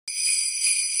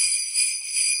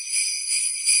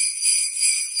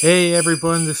Hey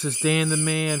everyone, this is Dan the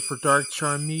Man for Dark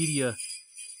Charm Media,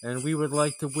 and we would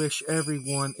like to wish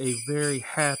everyone a very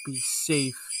happy,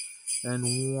 safe,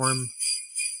 and warm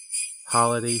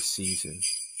holiday season.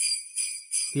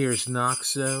 Here's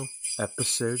Noxo,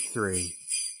 Episode 3.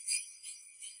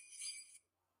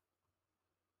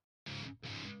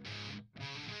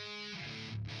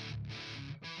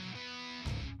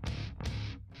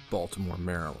 Baltimore,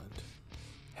 Maryland.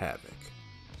 Havoc.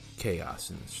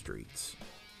 Chaos in the streets.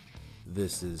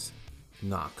 This is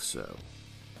Noxo.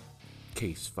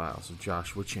 Case Files of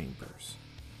Joshua Chambers.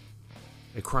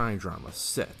 A crime drama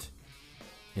set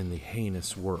in the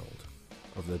heinous world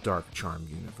of the Dark Charm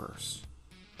universe.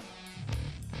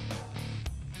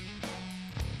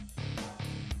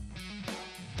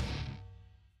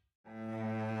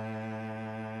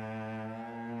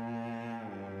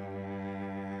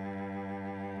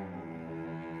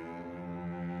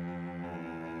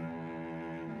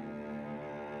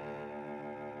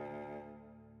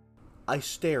 I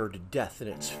stared death in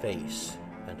its face,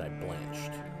 and I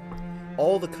blanched.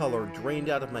 All the color drained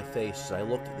out of my face as I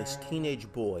looked at this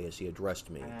teenage boy as he addressed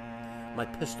me. My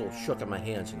pistol shook in my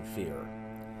hands in fear.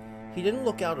 He didn't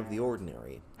look out of the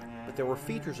ordinary, but there were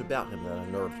features about him that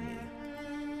unnerved me.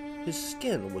 His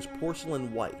skin was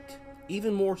porcelain white,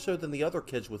 even more so than the other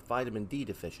kids with vitamin D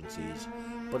deficiencies,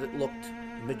 but it looked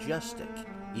majestic,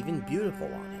 even beautiful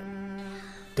on him.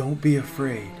 Don't be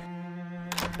afraid.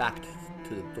 I backed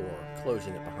to the door,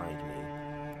 closing it behind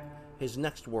me. His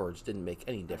next words didn't make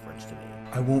any difference to me.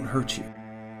 I won't hurt you.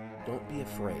 Don't be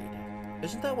afraid.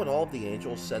 Isn't that what all of the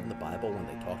angels said in the Bible when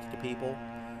they talked to people?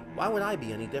 Why would I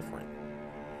be any different?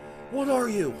 What are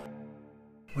you?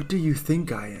 What do you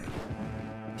think I am?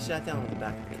 He sat down on the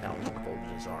back of the couch and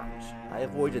folded his arms. I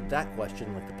avoided that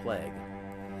question like the plague.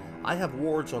 I have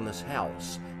wards on this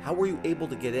house. How were you able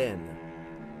to get in?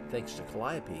 Thanks to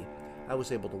Calliope, I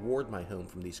was able to ward my home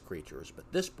from these creatures, but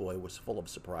this boy was full of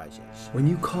surprises. When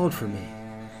you called for me,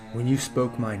 when you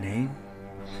spoke my name,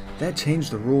 that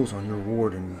changed the rules on your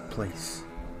ward and place.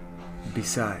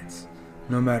 Besides,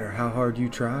 no matter how hard you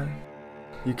try,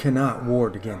 you cannot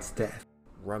ward against death.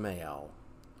 Ramael.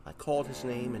 I called his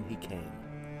name and he came.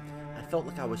 I felt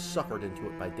like I was suckered into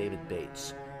it by David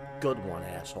Bates. Good one,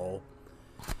 asshole.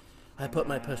 I put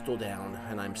my pistol down,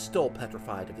 and I'm still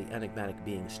petrified of the enigmatic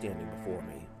being standing before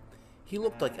me. He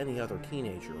looked like any other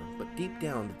teenager, but deep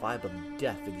down the vibe of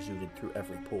death exuded through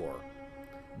every pore.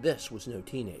 This was no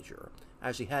teenager,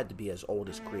 as he had to be as old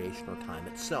as creation or time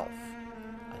itself.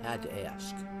 I had to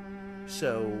ask,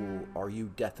 "So, are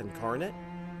you death incarnate?"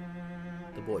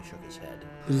 The boy shook his head.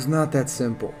 It is not that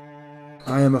simple.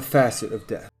 I am a facet of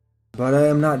death, but I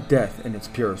am not death in its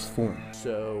purest form.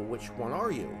 So, which one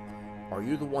are you? Are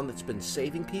you the one that's been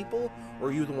saving people, or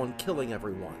are you the one killing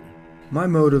everyone? My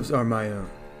motives are my own,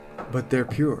 but they're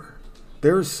pure.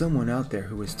 There is someone out there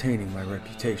who is tainting my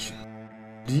reputation.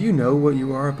 Do you know what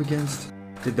you are up against?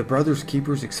 Did the Brothers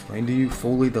Keepers explain to you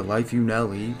fully the life you now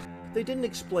lead? They didn't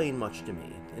explain much to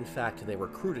me. In fact, they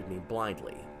recruited me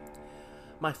blindly.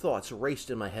 My thoughts raced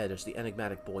in my head as the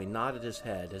enigmatic boy nodded his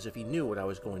head as if he knew what I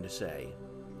was going to say.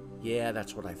 Yeah,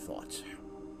 that's what I thought.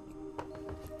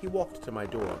 He walked to my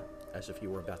door as if he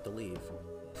were about to leave.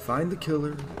 Find the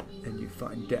killer, and you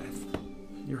find death.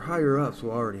 Your higher-ups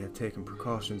will already have taken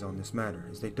precautions on this matter,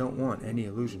 as they don't want any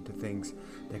allusion to things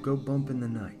that go bump in the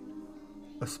night,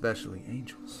 especially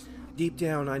angels. Deep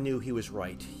down, I knew he was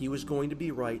right. He was going to be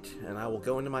right, and I will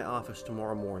go into my office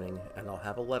tomorrow morning, and I'll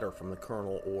have a letter from the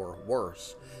colonel, or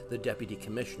worse, the deputy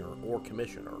commissioner or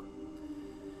commissioner.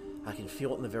 I can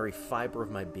feel it in the very fiber of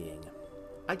my being.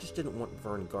 I just didn't want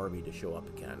Vern Garvey to show up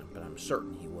again, but I'm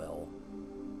certain he will.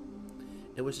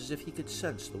 It was as if he could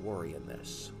sense the worry in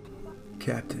this.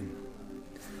 Captain,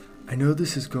 I know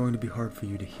this is going to be hard for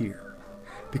you to hear,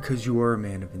 because you are a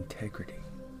man of integrity.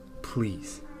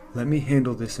 Please, let me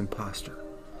handle this imposter.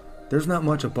 There's not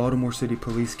much a Baltimore City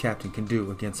police captain can do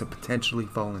against a potentially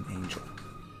fallen angel.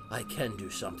 I can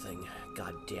do something,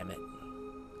 god damn it.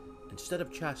 Instead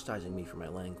of chastising me for my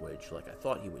language like I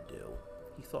thought he would do,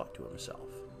 he thought to himself.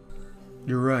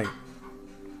 You're right.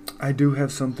 I do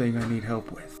have something I need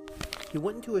help with. He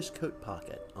went into his coat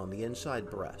pocket on the inside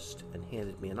breast and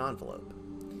handed me an envelope.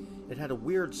 It had a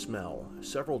weird smell,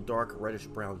 several dark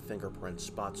reddish-brown fingerprint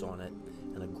spots on it,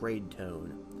 and a grayed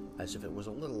tone, as if it was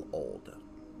a little old.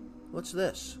 "What's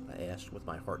this?" I asked with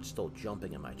my heart still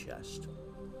jumping in my chest.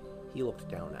 He looked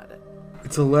down at it.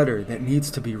 It's a letter that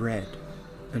needs to be read,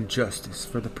 and justice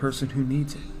for the person who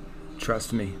needs it.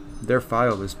 Trust me, their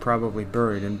file is probably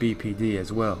buried in BPD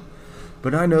as well,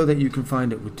 but I know that you can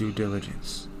find it with due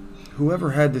diligence.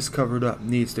 Whoever had this covered up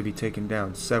needs to be taken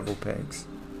down several pegs.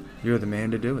 You're the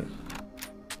man to do it.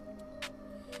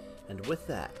 And with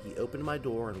that, he opened my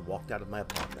door and walked out of my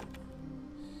apartment.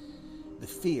 The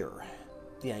fear,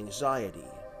 the anxiety.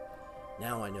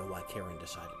 Now I know why Karen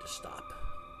decided to stop.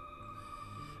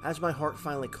 As my heart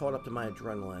finally caught up to my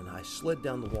adrenaline, I slid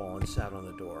down the wall and sat on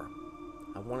the door.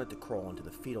 I wanted to crawl into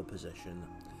the fetal position.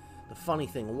 The funny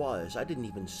thing was, I didn't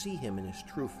even see him in his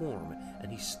true form, and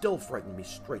he still frightened me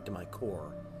straight to my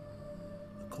core.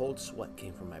 A cold sweat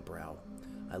came from my brow.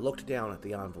 I looked down at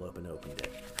the envelope and opened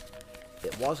it.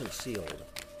 It wasn't sealed,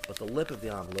 but the lip of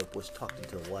the envelope was tucked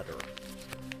into the letter.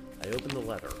 I opened the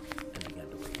letter and began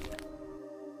to read.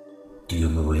 Dear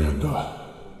Miranda,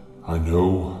 I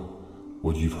know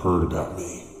what you've heard about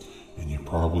me, and you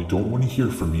probably don't want to hear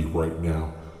from me right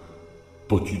now,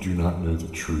 but you do not know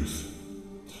the truth.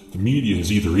 The media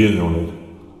is either in on it,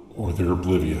 or they're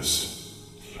oblivious.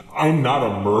 I'm not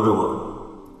a murderer.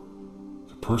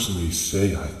 The person they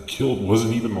say I killed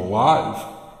wasn't even alive,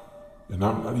 and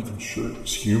I'm not even sure it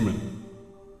was human.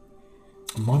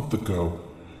 A month ago,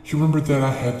 you remember that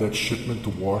I had that shipment to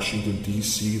Washington,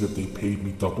 D.C. that they paid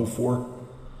me double for?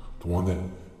 The one that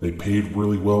they paid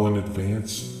really well in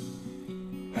advance?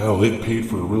 Hell, it paid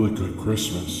for a really good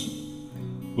Christmas.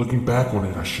 Looking back on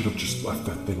it, I should have just left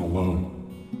that thing alone.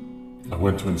 I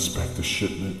went to inspect the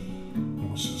shipment.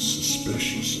 It was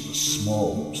suspicious. It was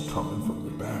small. It was coming from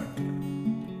the back.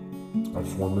 My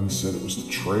foreman said it was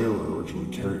the trailer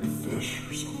originally carried fish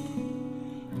or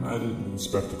something. I didn't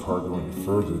inspect the cargo any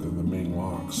further than the main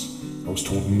locks. I was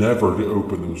told never to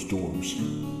open those doors.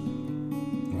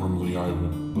 Normally I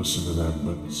would listen to them,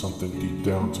 but something deep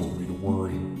down told me to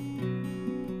worry.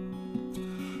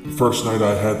 The first night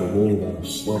I had the roll, I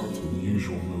slept in the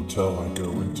usual motel I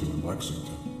go into in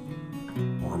Lexington.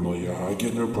 Normally I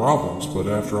get no problems, but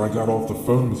after I got off the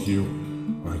phone with you,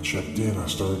 when I checked in, I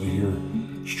started to hear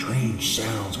strange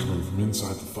sounds coming from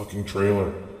inside the fucking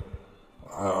trailer.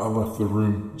 I left the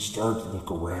room and started to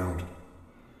look around.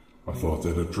 I thought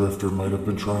that a drifter might have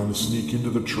been trying to sneak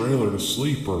into the trailer to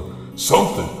sleep or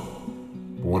something.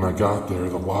 But when I got there,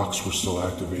 the locks were still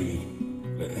activated,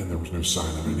 and there was no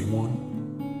sign of anyone.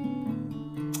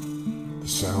 The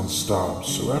sound stopped,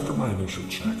 so after my initial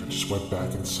check, I just went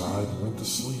back inside and went to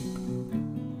sleep.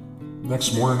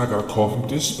 Next morning, I got a call from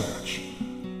dispatch.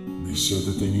 They said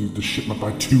that they needed the shipment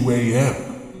by 2 a.m.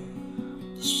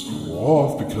 This threw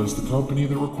off because the company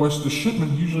that requested the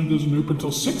shipment usually doesn't open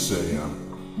until 6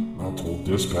 a.m. I told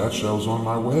dispatch I was on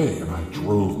my way, and I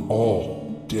drove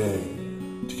all day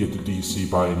to get to DC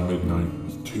by midnight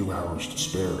with 2 hours to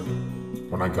spare.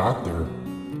 When I got there,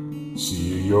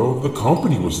 CEO of the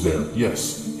company was there.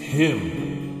 Yes,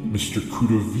 him, Mr.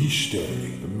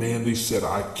 Kudoviste, the man they said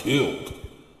I killed.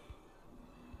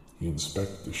 He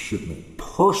inspected the shipment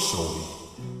personally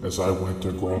as I went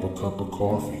to grab a cup of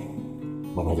coffee.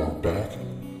 When I got back,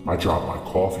 I dropped my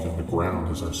coffee on the ground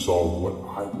as I saw what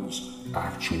I was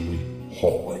actually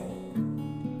hauling.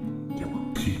 There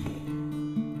were people.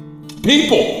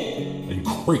 People! In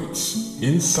crates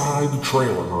inside the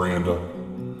trailer, Miranda.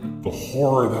 The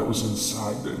horror that was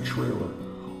inside that trailer.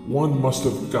 One must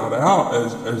have got out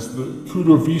as the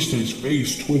Kudoviste's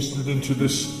face twisted into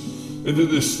this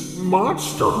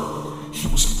monster. He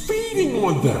was feeding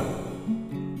on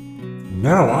them.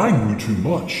 Now I knew too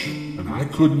much, and I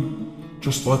couldn't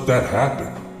just let that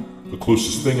happen. The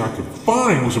closest thing I could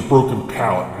find was a broken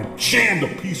pallet, and I jammed a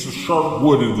piece of sharp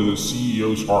wood into the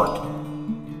CEO's heart.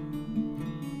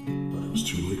 But it was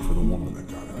too late for the woman that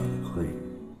got out of the crate.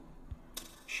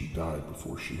 She died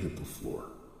before she hit the floor,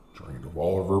 drained of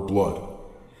all of her blood.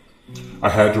 I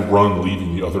had to run,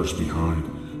 leaving the others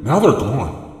behind. Now they're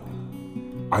gone.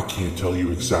 I can't tell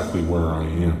you exactly where I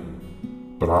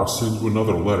am, but I'll send you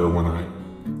another letter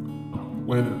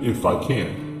if I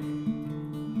can.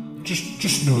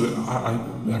 Just know that I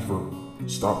never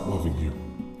stop loving you.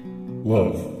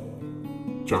 Love,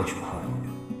 Joshua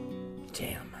Highlander.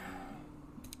 Damn.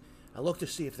 I looked to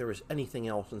see if there was anything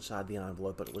else inside the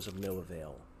envelope, but it was of no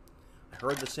avail. I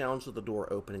heard the sounds of the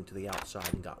door opening to the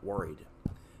outside and got worried.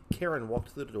 Karen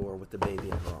walked to the door with the baby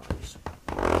in her arms.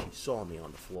 She saw me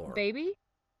on the floor. Baby?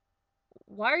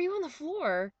 Why are you on the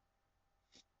floor?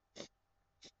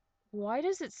 Why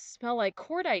does it smell like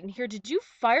cordite in here? Did you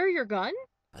fire your gun?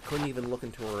 I couldn't even look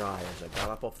into her eye as I got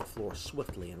up off the floor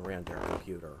swiftly and ran to her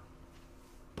computer.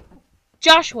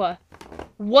 Joshua,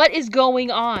 what is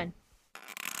going on?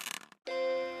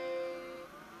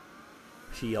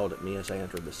 She yelled at me as I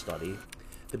entered the study.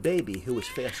 The baby, who was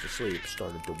fast asleep,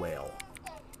 started to wail.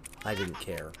 I didn't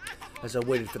care, as I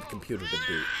waited for the computer to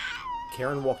boot.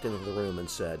 Karen walked into the room and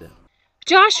said,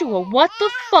 Joshua, what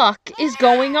the fuck is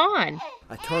going on?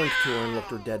 I turned to her and looked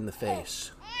her dead in the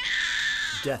face.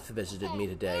 Death visited me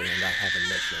today, and I have a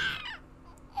mission.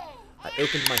 I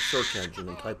opened my search engine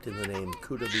and typed in the name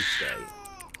Cuda Viste.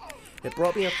 It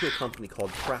brought me up to a company called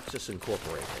Praxis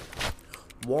Incorporated.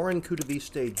 Warren Cuda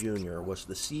Viste Jr. was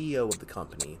the CEO of the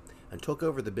company and took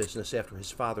over the business after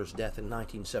his father's death in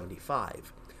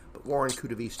 1975, but Warren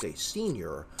Cuda Viste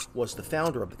Sr. was the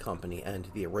founder of the company and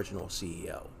the original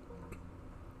CEO.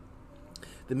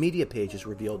 The media pages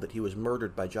revealed that he was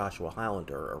murdered by Joshua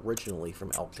Highlander, originally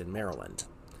from Elkton, Maryland.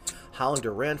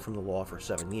 Highlander ran from the law for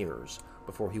 7 years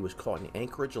before he was caught in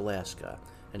Anchorage, Alaska,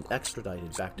 and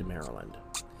extradited back to Maryland.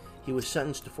 He was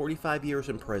sentenced to 45 years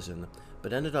in prison,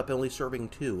 but ended up only serving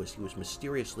 2 as he was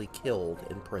mysteriously killed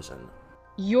in prison.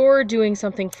 You're doing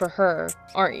something for her,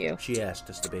 aren't you? She asked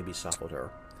as the baby suckled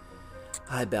her.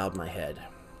 I bowed my head.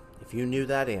 If you knew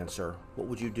that answer, what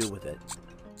would you do with it?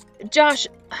 Josh,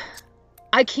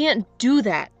 I can't do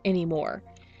that anymore.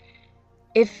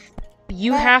 If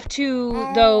you have to,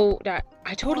 though,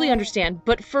 I totally understand,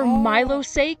 but for Milo's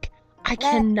sake, I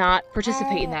cannot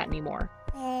participate in that anymore.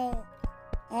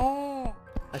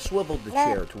 I swiveled the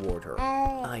chair toward her.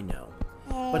 I know,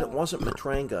 but it wasn't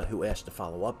Matranga who asked to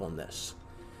follow up on this.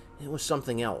 It was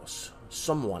something else.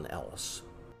 Someone else.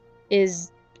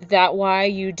 Is that why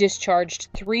you discharged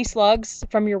 3 slugs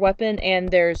from your weapon and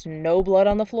there's no blood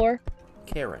on the floor?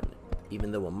 Karen,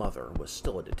 even though a mother, was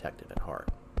still a detective at heart.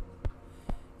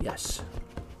 Yes.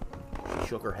 She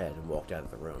shook her head and walked out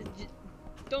of the room.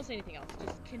 Don't say anything else.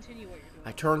 Just continue what you're doing.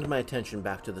 I turned my attention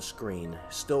back to the screen,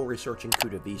 still researching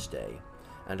Cuda Viste,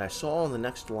 and I saw on the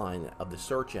next line of the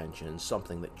search engine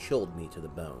something that chilled me to the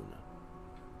bone.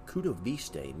 Cuda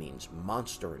Viste means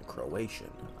monster in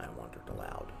Croatian, I wondered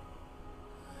aloud.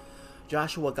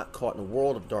 Joshua got caught in a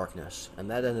world of darkness, and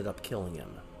that ended up killing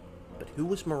him. But who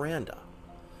was Miranda?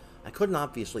 I couldn't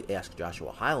obviously ask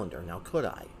Joshua Highlander, now could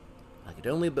I? I could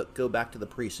only but go back to the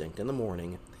precinct in the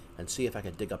morning and see if I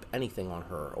could dig up anything on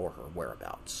her or her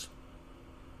whereabouts.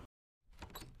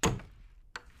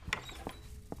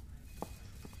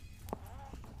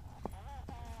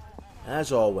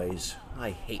 As always,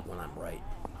 I hate when I'm right.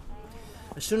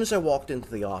 As soon as I walked into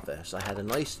the office, I had a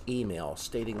nice email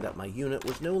stating that my unit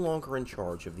was no longer in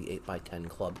charge of the 8x10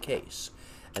 Club case,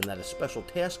 and that a special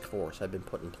task force had been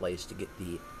put in place to get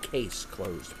the case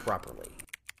closed properly.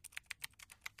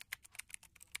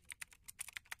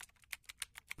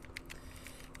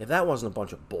 If that wasn't a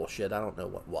bunch of bullshit, I don't know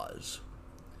what was.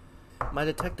 My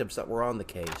detectives that were on the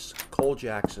case, Cole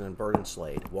Jackson and Burden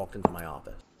Slade, walked into my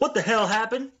office. What the hell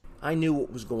happened? I knew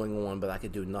what was going on, but I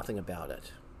could do nothing about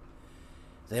it.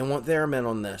 They want their men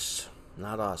on this,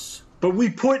 not us. But we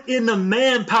put in the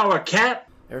manpower, Cap!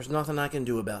 There's nothing I can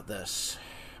do about this,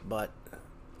 but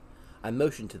I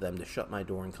motioned to them to shut my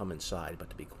door and come inside, but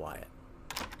to be quiet.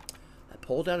 I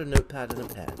pulled out a notepad and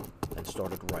a pen and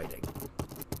started writing.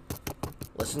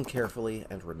 Listen carefully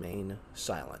and remain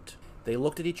silent. They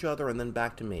looked at each other and then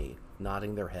back to me,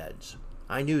 nodding their heads.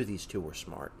 I knew these two were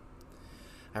smart.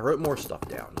 I wrote more stuff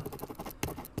down.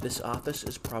 This office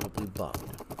is probably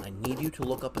bugged. I need you to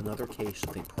look up another case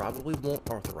that they probably won't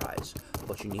authorize,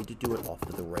 but you need to do it off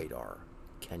of the radar.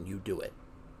 Can you do it?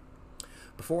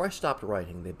 Before I stopped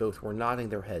writing, they both were nodding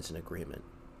their heads in agreement.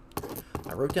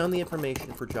 I wrote down the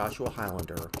information for Joshua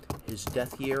Highlander, his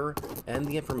death year, and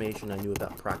the information I knew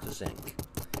about Praxis Inc.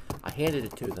 I handed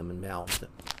it to them and mouthed,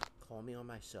 "Call me on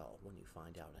my cell when you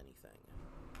find out anything."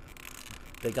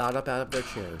 They got up out of their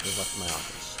chairs and left my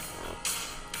office.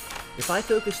 If I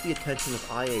focused the attention of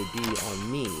IAB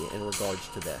on me in regards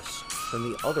to this,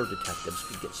 then the other detectives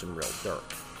could get some real dirt.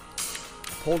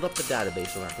 I pulled up the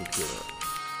database on our computer.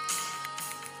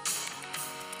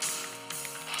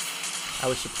 I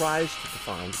was surprised to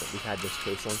find that we had this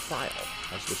case on file,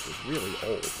 as this was really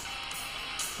old.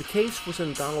 The case was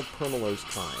in Donald Permelow's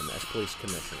time as police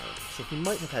commissioner, so he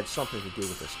might have had something to do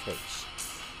with this case.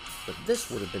 But this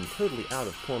would have been totally out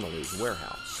of Permelow's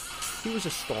warehouse. He was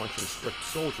a staunch and strict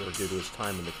soldier due to his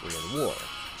time in the Korean War,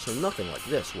 so nothing like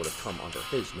this would have come under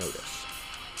his notice.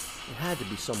 It had to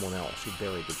be someone else who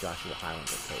buried the Joshua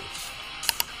Highlander case.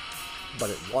 But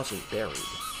it wasn't buried.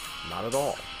 Not at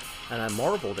all. And I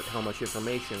marveled at how much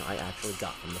information I actually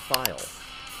got from the file.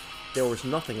 There was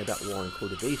nothing about Warren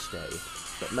Cuda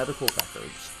Viste, but medical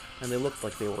records, and they looked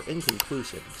like they were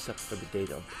inconclusive except for the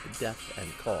date of death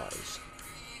and cause.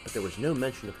 But there was no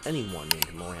mention of anyone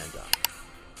named Miranda.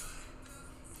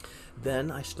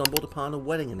 Then I stumbled upon a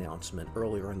wedding announcement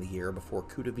earlier in the year before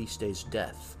Cuda Viste's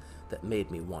death that made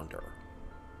me wonder.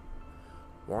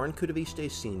 Warren Cuda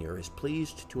Viste Sr. is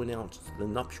pleased to announce the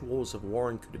nuptials of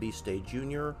Warren Cuda Viste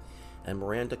Jr. and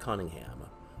Miranda Cunningham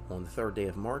on the 3rd day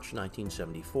of March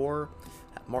 1974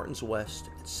 at Martin's West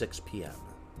at 6 p.m.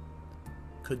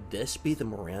 Could this be the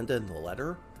Miranda in the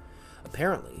letter?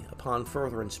 Apparently, upon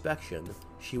further inspection,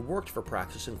 she worked for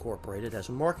Praxis Incorporated as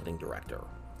a marketing director.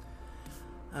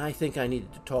 I think I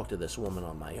needed to talk to this woman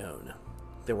on my own.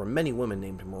 There were many women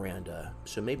named Miranda,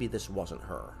 so maybe this wasn't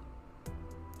her.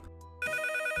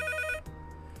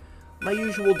 My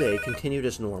usual day continued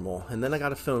as normal, and then I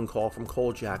got a phone call from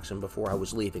Cole Jackson before I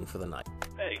was leaving for the night.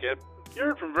 Hey, Cap, you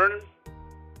heard from Vernon?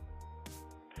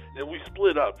 We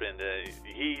split up, and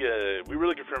we were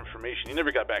looking for information. He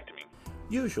never got back to me.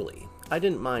 Usually, I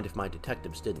didn't mind if my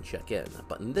detectives didn't check in,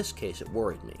 but in this case it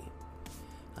worried me.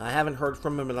 I haven't heard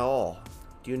from him at all.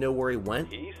 Do you know where he went?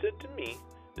 He said to me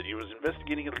that he was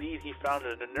investigating a lead he found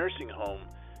at a nursing home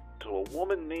to a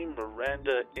woman named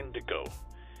Miranda Indigo.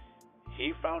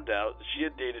 He found out that she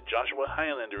had dated Joshua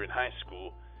Highlander in high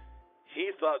school. He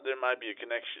thought there might be a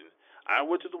connection. I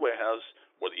went to the warehouse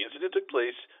where the incident took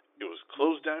place. It was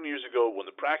closed down years ago when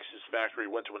the Praxis factory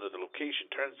went to another location.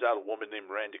 Turns out a woman named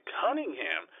Miranda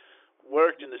Cunningham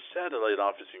worked in the satellite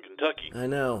office in Kentucky. I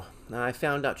know. I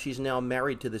found out she's now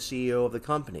married to the CEO of the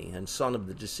company and son of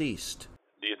the deceased.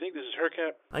 Do you think this is her,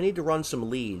 Cap? I need to run some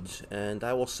leads, and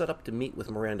I will set up to meet with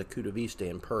Miranda Kudaviste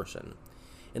in person.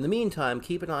 In the meantime,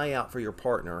 keep an eye out for your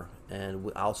partner,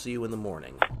 and I'll see you in the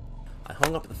morning. I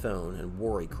hung up the phone, and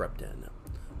worry crept in.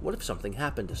 What if something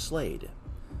happened to Slade?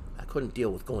 I couldn't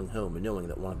deal with going home and knowing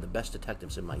that one of the best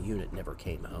detectives in my unit never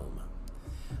came home.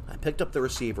 I picked up the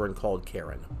receiver and called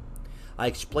Karen. I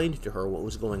explained to her what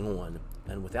was going on,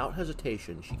 and without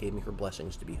hesitation, she gave me her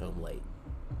blessings to be home late.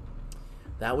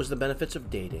 That was the benefits of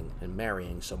dating and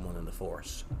marrying someone in the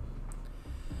force.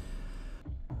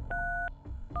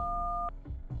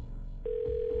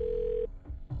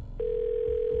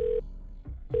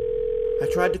 I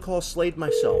tried to call Slade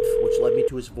myself, which led me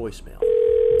to his voicemail.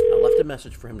 I left a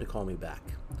message for him to call me back.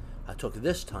 I took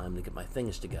this time to get my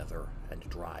things together and to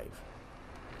drive.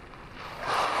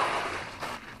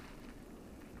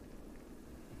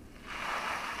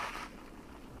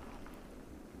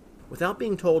 Without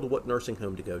being told what nursing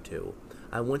home to go to,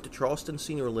 I went to Charleston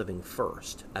Senior Living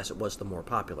first, as it was the more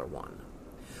popular one.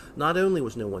 Not only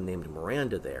was no one named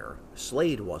Miranda there,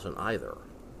 Slade wasn't either.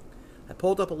 I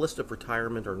pulled up a list of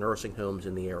retirement or nursing homes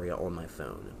in the area on my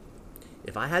phone.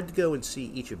 If I had to go and see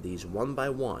each of these one by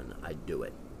one, I'd do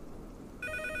it.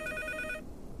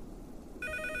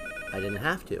 I didn't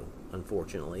have to,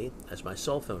 unfortunately, as my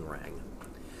cell phone rang.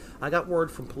 I got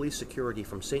word from police security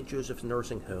from St. Joseph's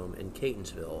Nursing Home in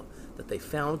Catonsville that they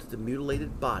found the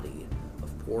mutilated body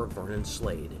of poor Vernon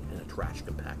Slade in a trash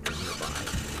compactor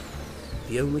nearby.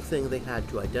 The only thing they had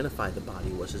to identify the body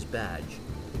was his badge,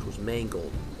 which was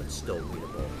mangled but still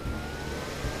readable.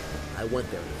 I went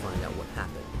there to find out what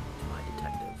happened to my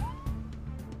detective.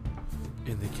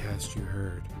 In the cast you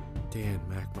heard Dan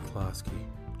Mac McCloskey,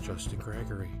 Justin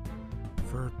Gregory,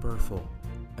 Verd Burfel,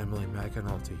 Emily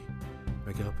McAnulty,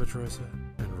 Miguel Pedroza,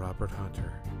 and Robert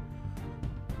Hunter.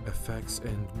 Effects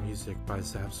and music by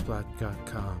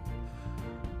Zapsplat.com.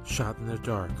 Shot in the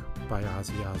Dark by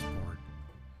Ozzy Osbourne.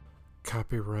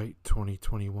 Copyright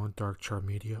 2021 Dark Char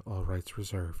Media, all rights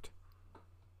reserved.